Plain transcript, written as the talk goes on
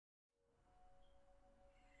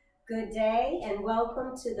Good day and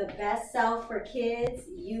welcome to the Best Self for Kids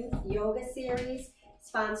Youth Yoga Series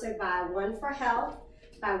sponsored by One for Health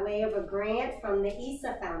by way of a grant from the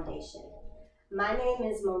ISA Foundation. My name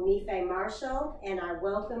is Monife Marshall and I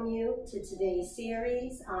welcome you to today's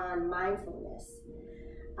series on mindfulness.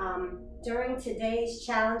 During today's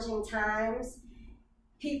challenging times,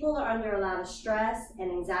 people are under a lot of stress and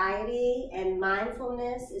anxiety, and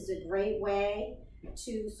mindfulness is a great way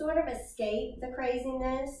to sort of escape the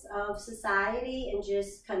craziness of society and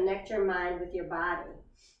just connect your mind with your body.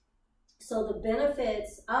 So the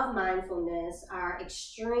benefits of mindfulness are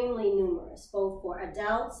extremely numerous, both for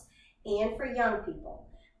adults and for young people.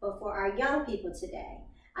 But for our young people today,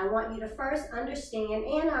 I want you to first understand,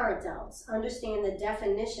 and our adults, understand the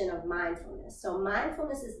definition of mindfulness. So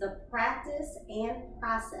mindfulness is the practice and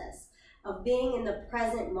process of being in the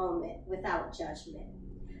present moment without judgment.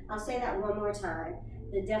 I'll say that one more time.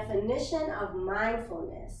 The definition of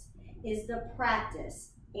mindfulness is the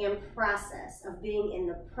practice and process of being in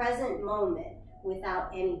the present moment without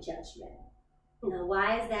any judgment. Now,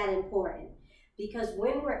 why is that important? Because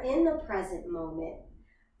when we're in the present moment,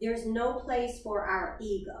 there's no place for our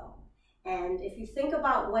ego. And if you think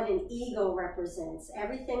about what an ego represents,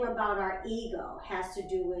 everything about our ego has to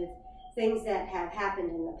do with things that have happened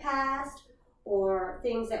in the past or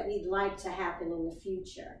things that we'd like to happen in the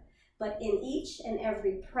future. But in each and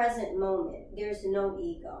every present moment, there's no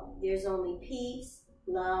ego. There's only peace,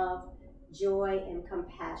 love, joy, and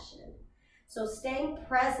compassion. So staying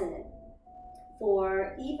present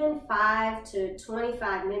for even 5 to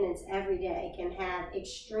 25 minutes every day can have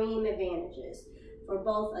extreme advantages for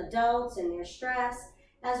both adults and their stress,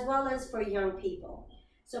 as well as for young people.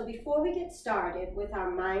 So before we get started with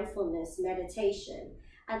our mindfulness meditation,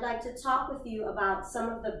 I'd like to talk with you about some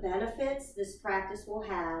of the benefits this practice will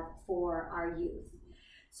have for our youth.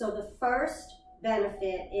 So the first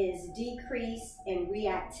benefit is decrease in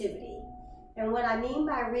reactivity. And what I mean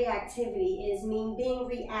by reactivity is being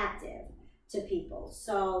reactive to people.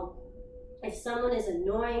 So if someone is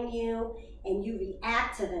annoying you and you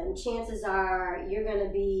react to them, chances are you're going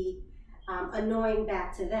to be annoying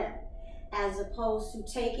back to them, as opposed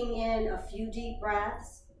to taking in a few deep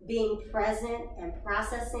breaths, being present and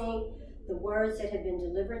processing the words that have been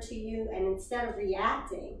delivered to you, and instead of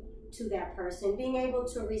reacting to that person, being able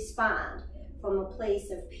to respond from a place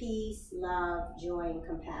of peace, love, joy, and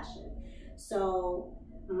compassion. So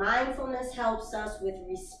mindfulness helps us with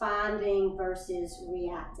responding versus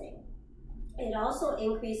reacting. It also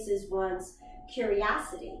increases one's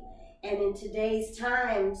curiosity. And in today's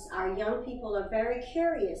times, our young people are very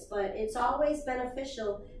curious, but it's always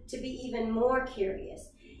beneficial to be even more curious.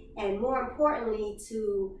 And more importantly,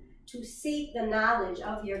 to seek the knowledge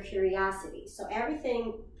of your curiosity. So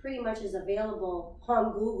everything pretty much is available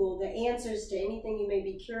on Google. The answers to anything you may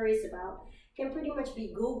be curious about can pretty much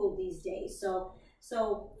be Googled these days.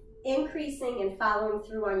 So increasing and following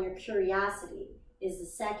through on your curiosity is the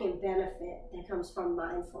second benefit that comes from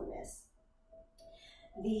mindfulness.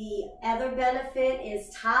 The other benefit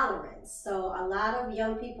is tolerance. So a lot of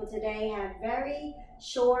young people today have very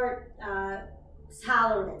short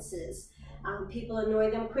tolerances. People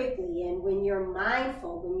annoy them quickly, and when you're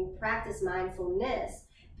mindful, when you practice mindfulness,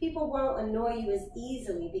 people won't annoy you as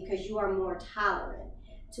easily because you are more tolerant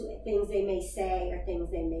to things they may say or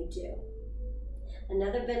things they may do.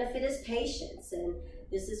 Another benefit is patience, and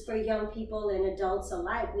this is for young people and adults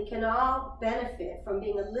alike. We can all benefit from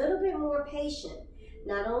being a little bit more patient,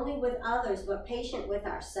 not only with others, but patient with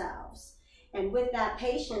ourselves. And with that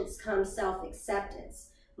patience comes self-acceptance.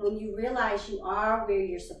 When you realize you are where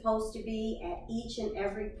you're supposed to be at each and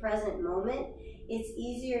every present moment, it's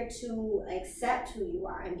easier to accept who you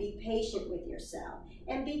are and be patient with yourself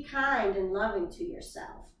and be kind and loving to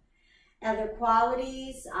yourself. Other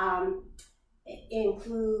qualities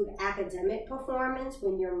include academic performance.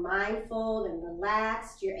 When you're mindful and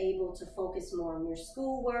relaxed, you're able to focus more on your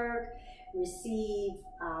schoolwork, receive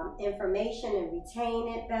information and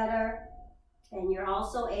retain it better. And you're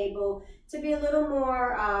also able to be a little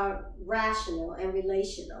more rational and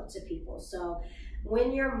relational to people. So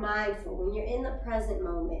when you're mindful, when you're in the present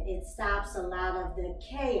moment, it stops a lot of the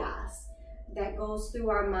chaos that goes through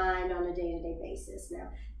our mind on a day-to-day basis. Now,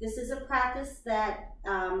 this is a practice that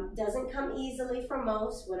doesn't come easily for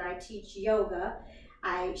most. When I teach yoga,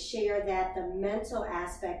 I share that the mental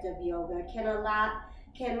aspect of yoga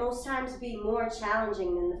can most times be more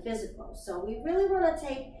challenging than the physical. So we really want to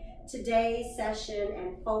take today's session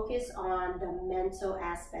and focus on the mental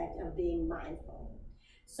aspect of being mindful.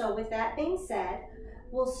 So with that being said,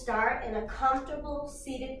 we'll start in a comfortable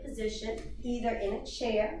seated position, either in a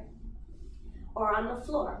chair or on the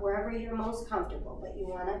floor, wherever you're most comfortable. But you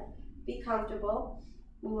want to be comfortable.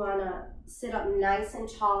 We want to sit up nice and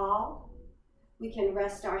tall. We can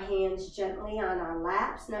rest our hands gently on our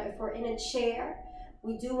laps. Now, if we're in a chair,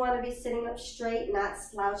 we do want to be sitting up straight, not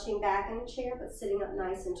slouching back in the chair, but sitting up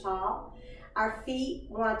nice and tall. Our feet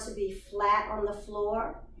want to be flat on the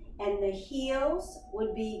floor, and the heels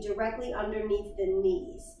would be directly underneath the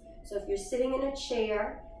knees. So if you're sitting in a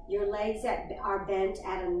chair, your legs are bent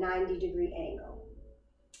at a 90-degree angle.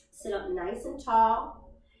 Sit up nice and tall.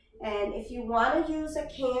 And if you want to use a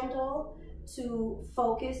candle to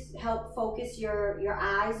help focus your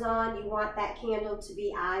eyes on, you want that candle to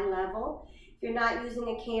be eye level. If you're not using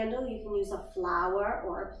a candle, you can use a flower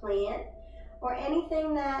or a plant or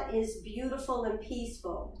anything that is beautiful and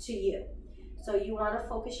peaceful to you. So you want to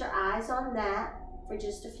focus your eyes on that for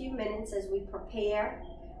just a few minutes as we prepare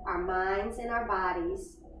our minds and our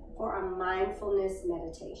bodies for a mindfulness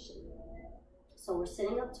meditation. So we're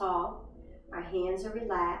sitting up tall, our hands are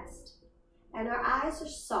relaxed, and our eyes are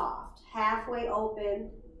soft, halfway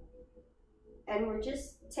open, and we're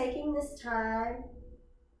just taking this time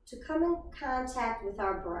to come in contact with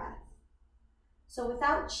our breath. So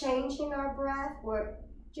without changing our breath, we're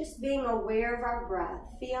just being aware of our breath,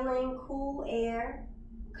 feeling cool air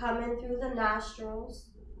coming through the nostrils,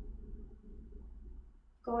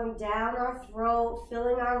 going down our throat,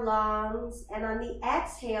 filling our lungs, and on the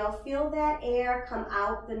exhale, feel that air come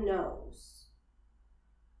out the nose.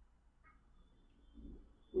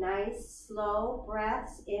 Nice, slow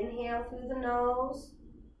breaths. Inhale through the nose.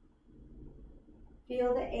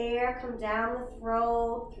 Feel the air come down the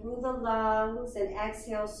throat, through the lungs, and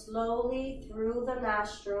exhale slowly through the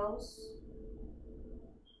nostrils.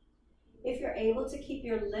 If you're able to keep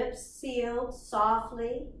your lips sealed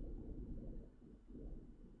softly,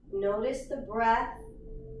 notice the breath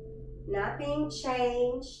not being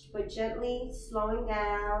changed, but gently slowing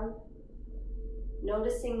down.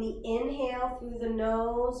 Noticing the inhale through the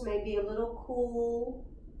nose may be a little cool.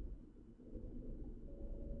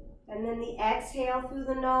 And then the exhale through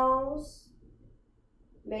the nose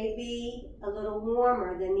may be a little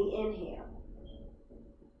warmer than the inhale.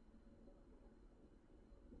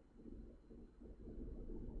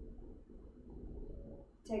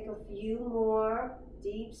 Take a few more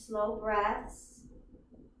deep, slow breaths.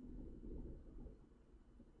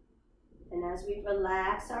 And as we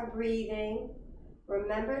relax our breathing,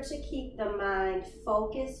 remember to keep the mind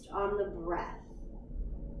focused on the breath.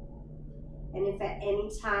 And if at any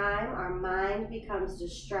time our mind becomes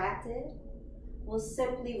distracted, we'll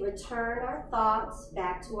simply return our thoughts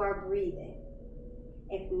back to our breathing,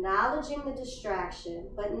 acknowledging the distraction,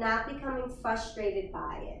 but not becoming frustrated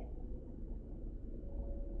by it.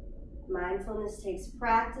 Mindfulness takes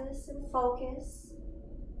practice and focus.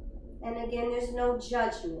 And again, there's no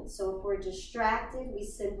judgment. So if we're distracted, we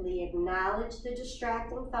simply acknowledge the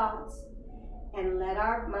distracting thoughts and let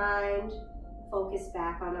our mind focus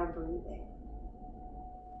back on our breathing.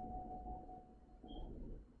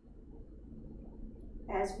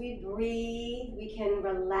 As we breathe, we can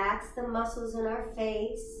relax the muscles in our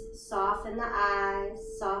face, soften the eyes,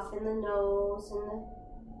 soften the nose and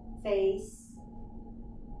the face.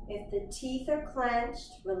 If the teeth are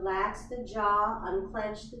clenched, relax the jaw,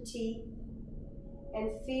 unclench the teeth,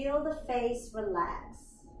 and feel the face relax.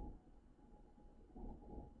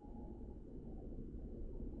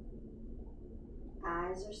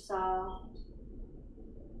 Eyes are soft.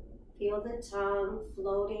 Feel the tongue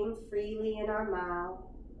floating freely in our mouth.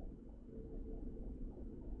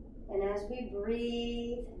 And as we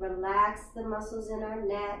breathe, relax the muscles in our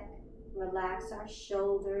neck, relax our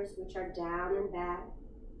shoulders, which are down and back.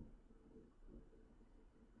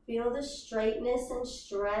 Feel the straightness and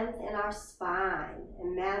strength in our spine.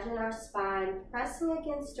 Imagine our spine pressing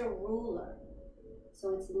against a ruler,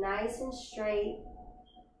 so it's nice and straight.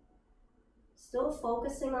 Still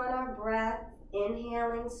focusing on our breath,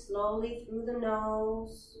 inhaling slowly through the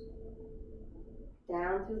nose,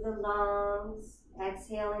 down through the lungs,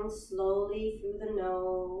 exhaling slowly through the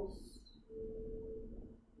nose.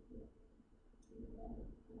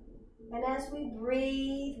 And as we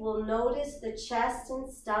breathe, we'll notice the chest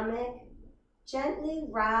and stomach gently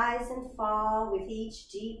rise and fall with each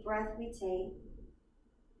deep breath we take.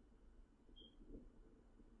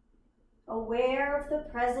 Aware of the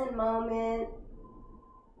present moment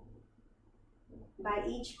by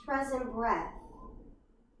each present breath.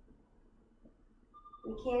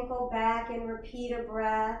 We can't go back and repeat a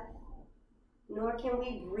breath, nor can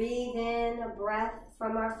we breathe in a breath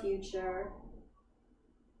from our future.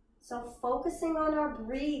 So focusing on our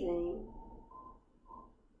breathing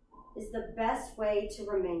is the best way to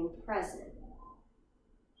remain present.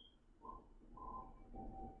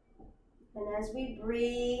 And as we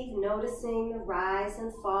breathe, noticing the rise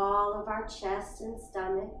and fall of our chest and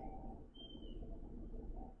stomach,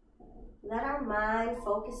 let our mind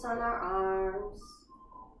focus on our arms,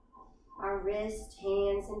 our wrists,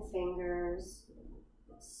 hands, and fingers,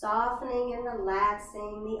 softening and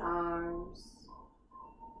relaxing the arms,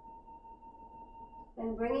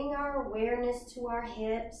 and bringing our awareness to our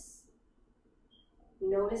hips,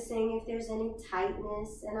 noticing if there's any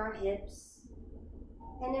tightness in our hips,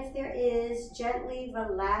 and if there is, gently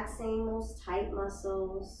relaxing those tight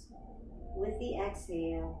muscles with the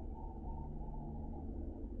exhale.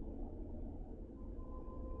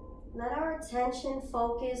 Let our attention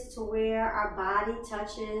focus to where our body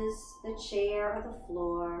touches the chair or the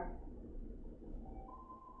floor,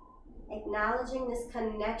 acknowledging this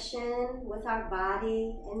connection with our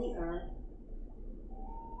body and the earth.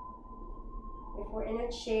 If we're in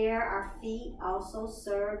a chair, our feet also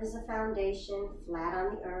serve as a foundation flat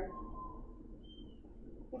on the earth.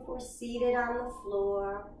 If we're seated on the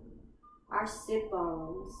floor, our sit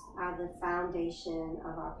bones are the foundation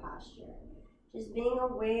of our posture. Just being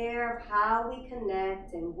aware of how we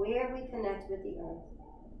connect and where we connect with the earth.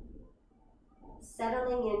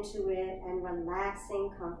 Settling into it and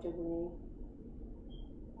relaxing comfortably.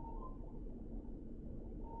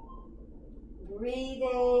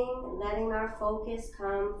 Breathing, letting our focus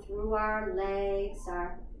come through our legs,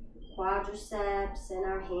 our quadriceps and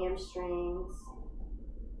our hamstrings.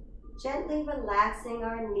 Gently relaxing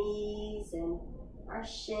our knees and our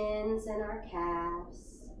shins and our calves.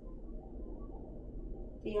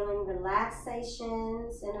 Feeling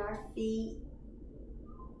relaxations in our feet,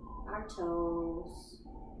 our toes.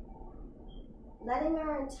 Letting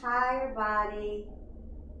our entire body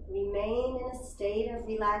remain in a state of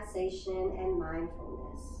relaxation and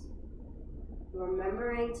mindfulness.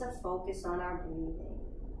 Remembering to focus on our breathing.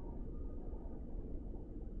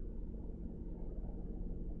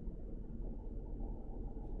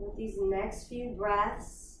 With these next few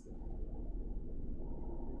breaths,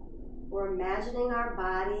 we're imagining our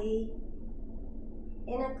body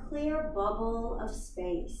in a clear bubble of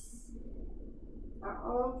space, our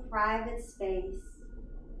own private space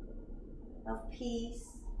of peace,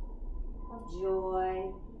 of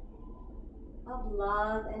joy, of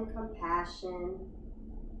love and compassion.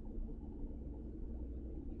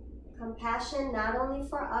 Compassion not only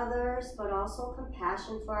for others, but also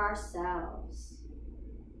compassion for ourselves.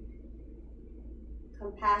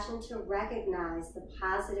 Compassion to recognize the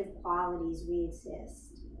positive qualities we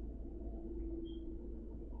exist.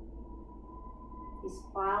 These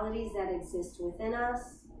qualities that exist within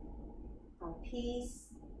us, our peace,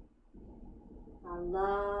 our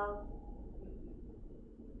love,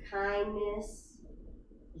 kindness,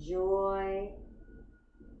 joy,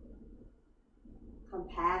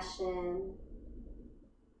 compassion,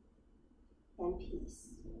 and peace.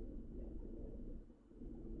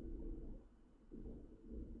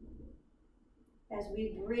 As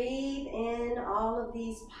we breathe in all of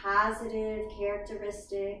these positive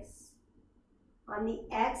characteristics, on the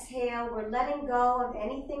exhale, we're letting go of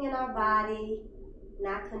anything in our body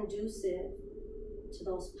not conducive to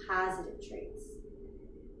those positive traits.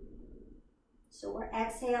 So we're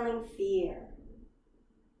exhaling fear,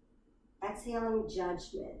 exhaling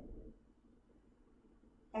judgment,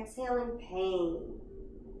 exhaling pain,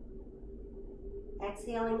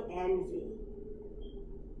 exhaling envy,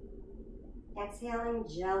 exhaling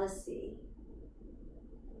jealousy,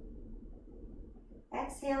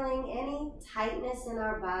 exhaling any tightness in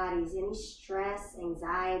our bodies, any stress,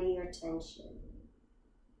 anxiety, or tension.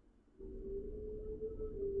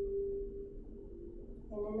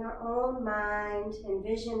 And in our own mind,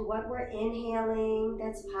 envision what we're inhaling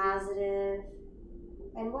that's positive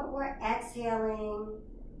and what we're exhaling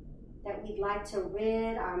that we'd like to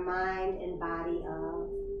rid our mind and body of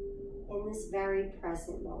in this very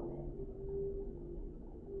present moment.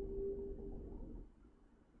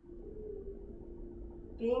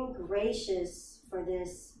 Being gracious for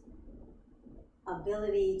this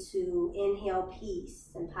ability to inhale peace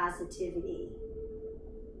and positivity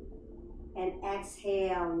and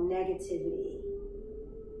exhale negativity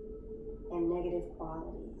and negative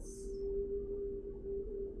qualities.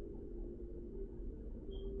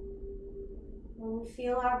 When we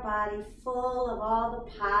feel our body full of all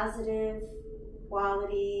the positive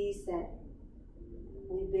qualities that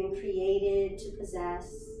we've been created to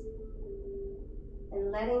possess, and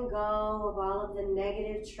letting go of all of the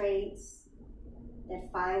negative traits that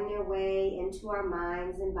find their way into our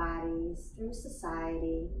minds and bodies through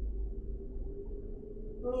society,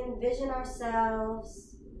 we envision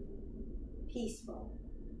ourselves peaceful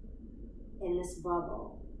in this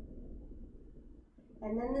bubble,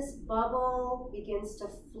 And then this bubble begins to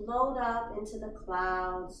float up into the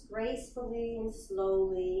clouds gracefully and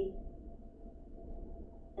slowly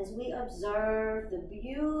as we observe the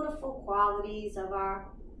beautiful qualities of our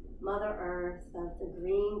Mother Earth, of the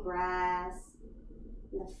green grass,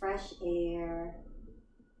 and the fresh air,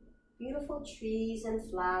 beautiful trees and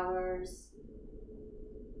flowers.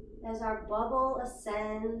 As our bubble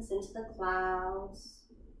ascends into the clouds,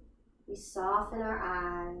 we soften our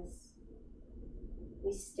eyes.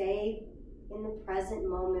 We stay in the present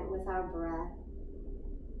moment with our breath.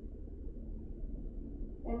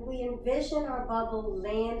 And we envision our bubble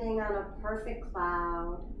landing on a perfect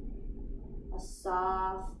cloud, a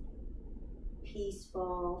soft,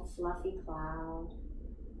 peaceful, fluffy cloud.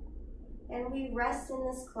 And we rest in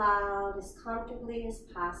this cloud as comfortably as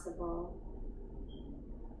possible,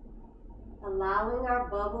 allowing our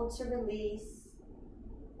bubble to release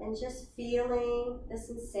and just feeling the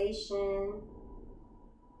sensation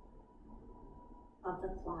of the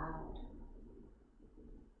cloud.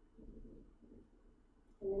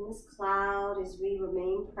 And in this cloud, as we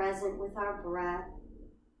remain present with our breath,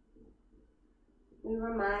 we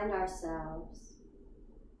remind ourselves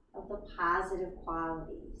of the positive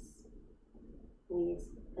qualities we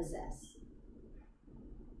possess.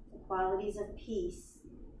 The qualities of peace,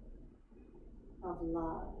 of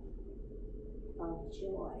love, of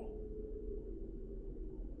joy.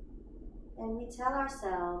 And we tell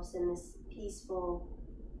ourselves in this peaceful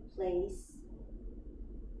place,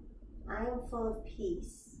 I am full of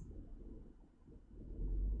peace.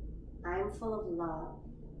 I am full of love.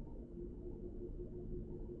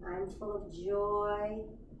 I am full of joy.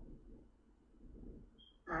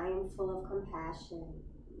 I am full of compassion.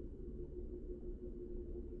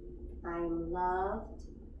 I am loved.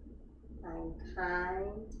 I am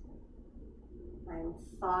kind. I am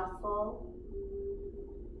thoughtful.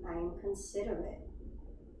 I am considerate.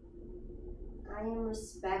 I am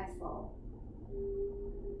respectful.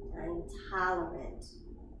 I am tolerant.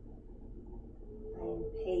 I am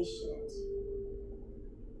patient.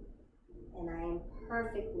 And I am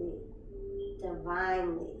perfectly,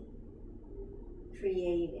 divinely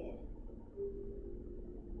created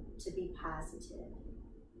to be positive.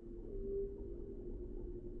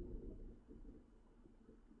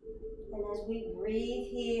 And as we breathe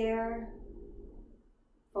here,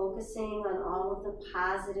 focusing on all of the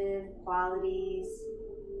positive qualities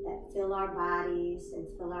that fill our bodies and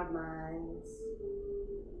fill our minds,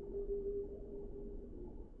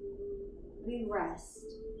 we rest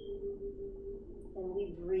and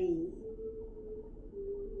we breathe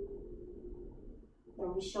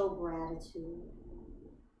and we show gratitude.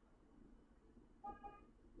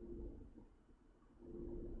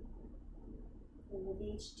 And with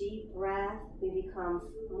each deep breath, we become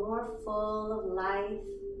more full of life,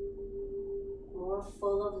 more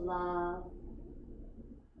full of love,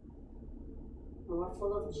 more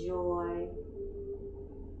full of joy,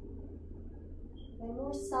 and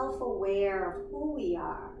more self-aware of who we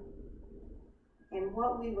are and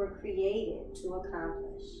what we were created to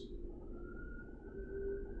accomplish.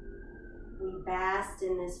 We bask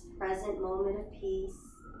in this present moment of peace,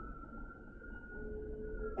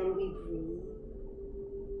 and we breathe.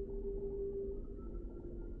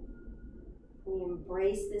 We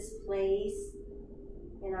embrace this place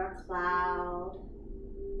in our cloud,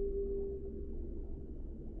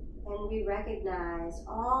 and we recognize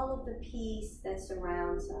all of the peace that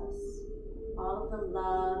surrounds us, all of the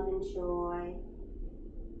love and joy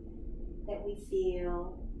that we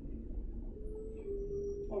feel,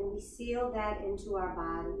 and we seal that into our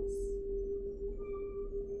bodies.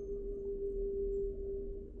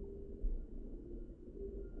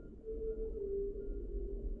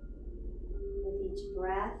 With each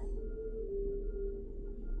breath,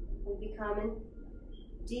 we become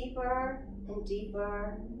deeper and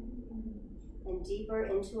deeper and deeper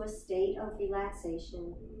into a state of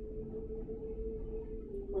relaxation,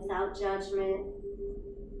 without judgment,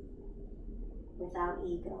 without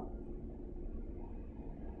ego.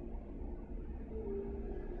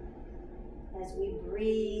 As we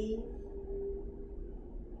breathe,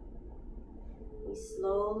 we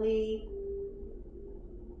slowly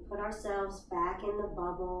put ourselves back in the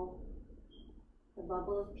bubble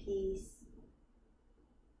of peace.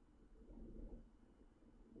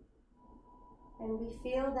 And we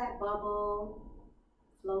feel that bubble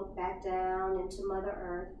float back down into Mother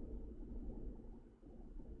Earth.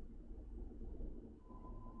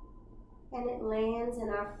 And it lands in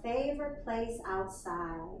our favorite place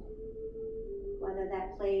outside, whether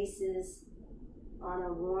that place is on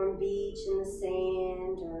a warm beach in the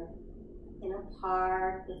sand or in a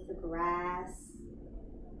park with the grass,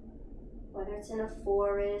 whether it's in a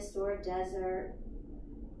forest or a desert.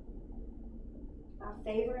 Our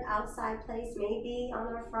favorite outside place may be on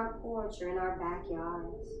our front porch or in our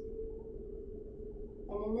backyards.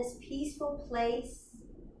 And in this peaceful place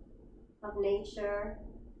of nature,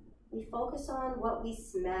 we focus on what we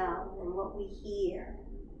smell and what we hear,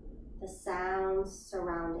 the sounds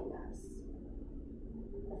surrounding us,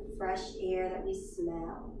 the fresh air that we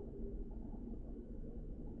smell,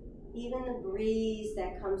 even the breeze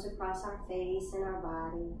that comes across our face and our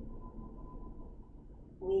body,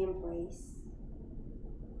 we embrace.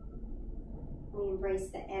 We embrace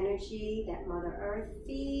the energy that Mother Earth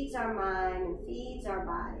feeds our mind and feeds our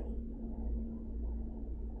body.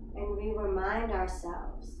 And we remind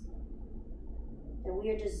ourselves that we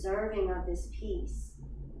are deserving of this peace.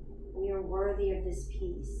 We are worthy of this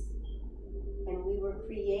peace. And we were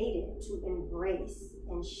created to embrace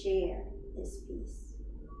and share this peace.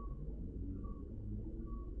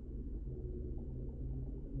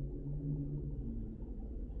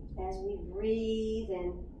 As we breathe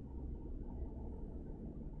and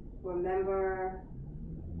remember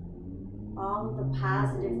all of the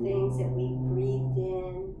positive things that we breathed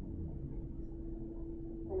in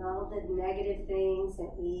and all of the negative things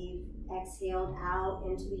that we've exhaled out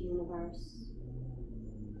into the universe.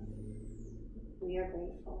 We are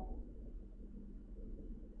grateful.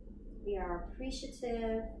 We are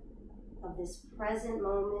appreciative of this present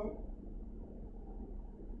moment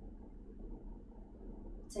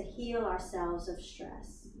to heal ourselves of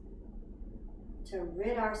stress, to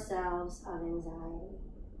rid ourselves of anxiety,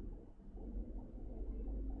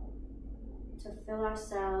 to fill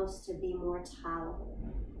ourselves to be more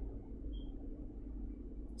tolerant,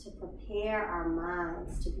 to prepare our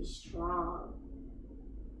minds to be strong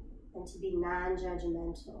and to be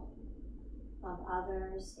non-judgmental of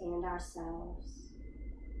others and ourselves.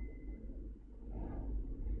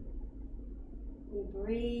 We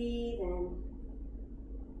breathe and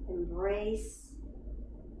embrace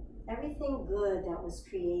everything good that was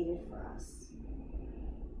created for us.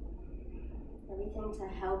 Everything to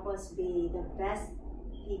help us be the best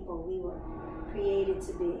people we were created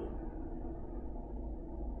to be.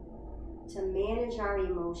 To manage our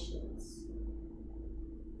emotions.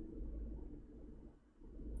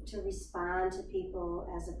 To respond to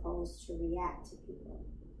people as opposed to react to people.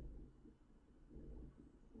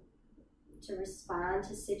 To respond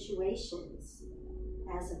to situations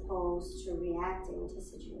as opposed to reacting to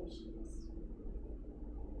situations.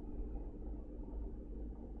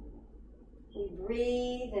 We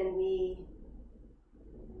breathe and we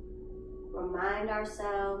remind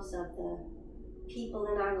ourselves of the people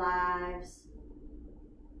in our lives,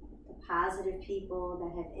 the positive people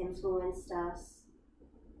that have influenced us.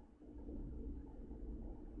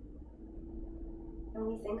 And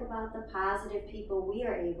we think about the positive people we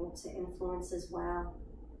are able to influence as well.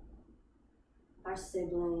 Our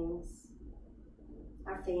siblings,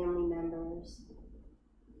 our family members,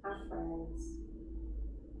 our friends.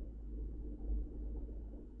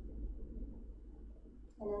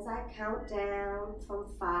 And as I count down from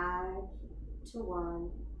 5 to 1,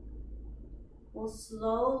 we'll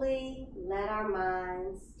slowly let our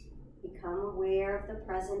minds become aware of the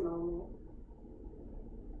present moment.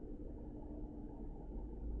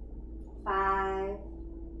 5,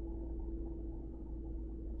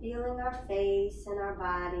 feeling our face and our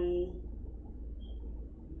body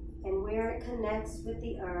and where it connects with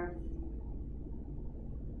the earth.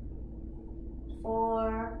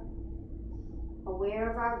 4,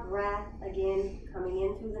 aware of our breath, again coming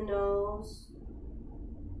in through the nose,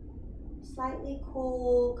 slightly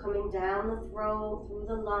cool, coming down the throat, through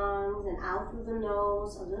the lungs and out through the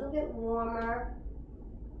nose, a little bit warmer.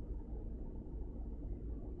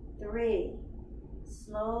 3,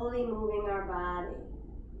 slowly moving our body,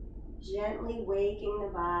 gently waking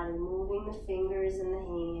the body, moving the fingers and the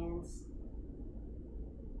hands.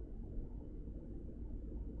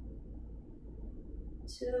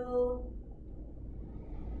 2,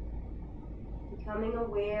 becoming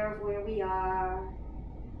aware of where we are,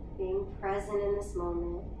 being present in this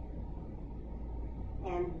moment.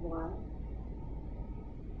 And 1,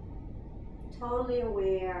 totally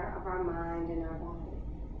aware of our mind and our body.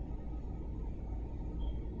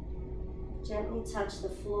 Gently touch the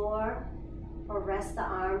floor or rest the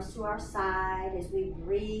arms to our side as we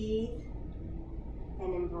breathe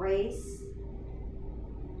and embrace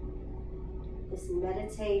this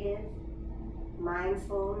meditative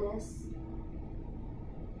mindfulness.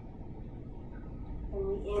 And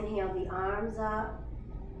we inhale the arms up,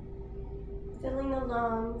 filling the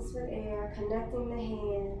lungs with air, connecting the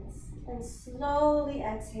hands, and slowly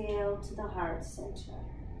exhale to the heart center,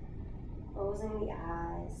 closing the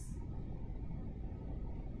eyes.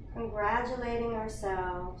 congratulating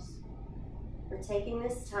ourselves for taking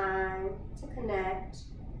this time to connect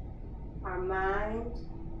our mind,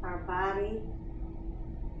 our body,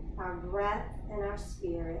 our breath, and our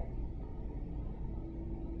spirit.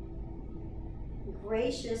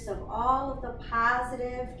 Gracious of all of the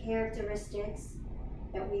positive characteristics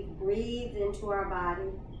that we've breathed into our body.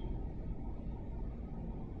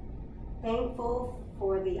 Thankful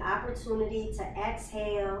for the opportunity to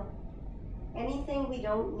exhale anything we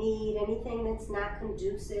don't need, anything that's not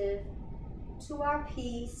conducive to our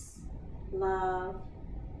peace, love,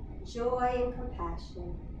 joy, and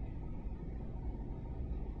compassion.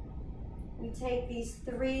 We take these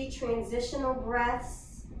 3 transitional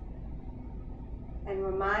breaths and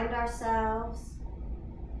remind ourselves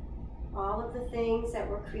all of the things that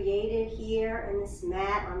were created here in this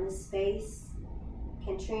mat, on this space,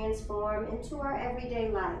 can transform into our everyday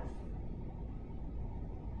life.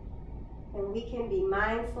 And we can be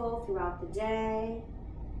mindful throughout the day,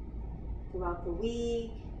 throughout the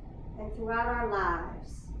week, and throughout our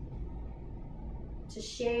lives to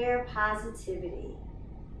share positivity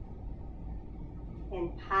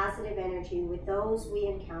and positive energy with those we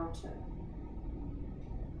encounter.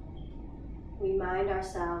 Remind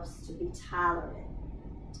ourselves to be tolerant,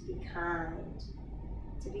 to be kind,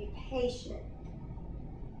 to be patient,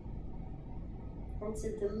 and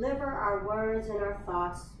to deliver our words and our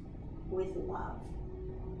thoughts with love.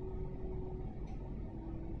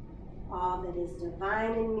 All that is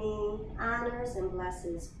divine in me honors and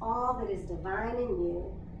blesses all that is divine in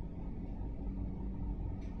you.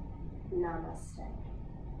 Namaste.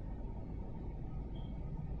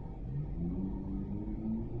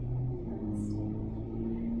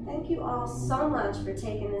 Thank you all so much for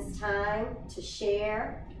taking this time to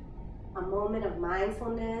share a moment of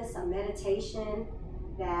mindfulness, a meditation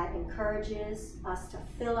that encourages us to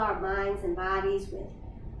fill our minds and bodies with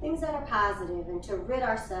things that are positive and to rid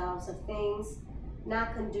ourselves of things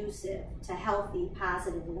not conducive to healthy,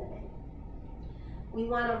 positive living. We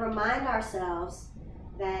want to remind ourselves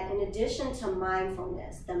that in addition to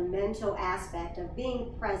mindfulness, the mental aspect of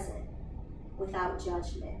being present without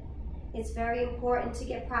judgment, it's very important to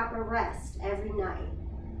get proper rest every night,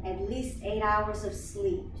 at least 8 hours of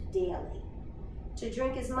sleep daily, to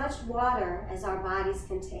drink as much water as our bodies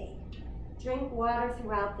can take. Drink water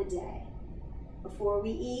throughout the day, before we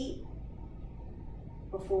eat,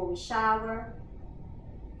 before we shower,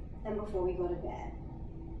 and before we go to bed.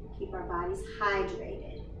 Keep our bodies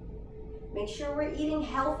hydrated. Make sure we're eating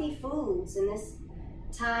healthy foods in this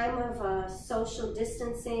time of social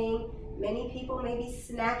distancing. Many people may be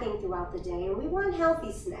snacking throughout the day, and we want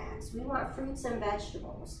healthy snacks. We want fruits and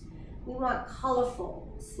vegetables. We want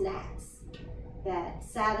colorful snacks that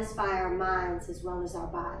satisfy our minds as well as our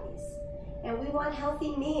bodies. And we want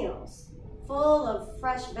healthy meals full of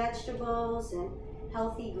fresh vegetables and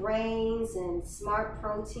healthy grains and smart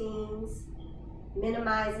proteins,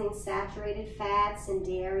 minimizing saturated fats and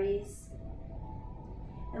dairies.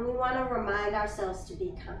 And we want to remind ourselves to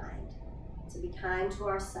be kind to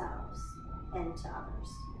ourselves and to others.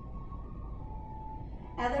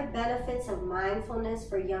 Other benefits of mindfulness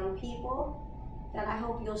for young people that I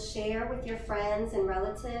hope you'll share with your friends and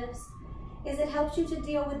relatives is it helps you to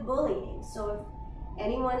deal with bullying. So if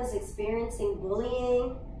anyone is experiencing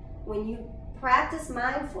bullying, when you practice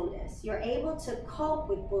mindfulness, you're able to cope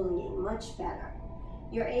with bullying much better.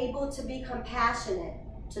 You're able to be compassionate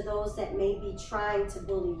to those that may be trying to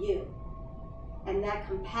bully you. And that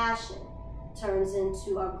compassion turns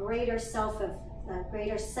into a greater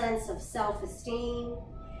sense of self-esteem.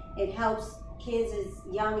 It helps kids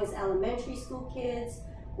as young as elementary school kids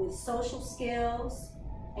with social skills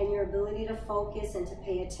and your ability to focus and to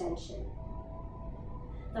pay attention.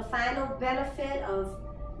 The final benefit of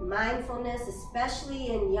mindfulness, especially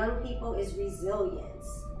in young people, is resilience.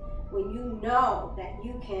 When you know that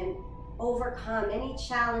you can overcome any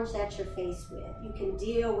challenge that you're faced with, you can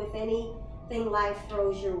deal with anything life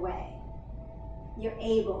throws your way, you're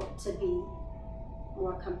able to be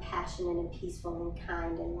more compassionate and peaceful and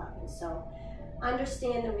kind and loving. So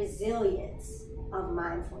understand the resilience of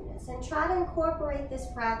mindfulness and try to incorporate this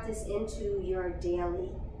practice into your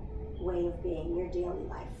daily way of being, your daily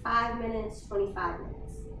life. 5 minutes, 25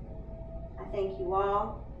 minutes. I thank you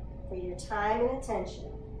all for your time and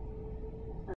attention.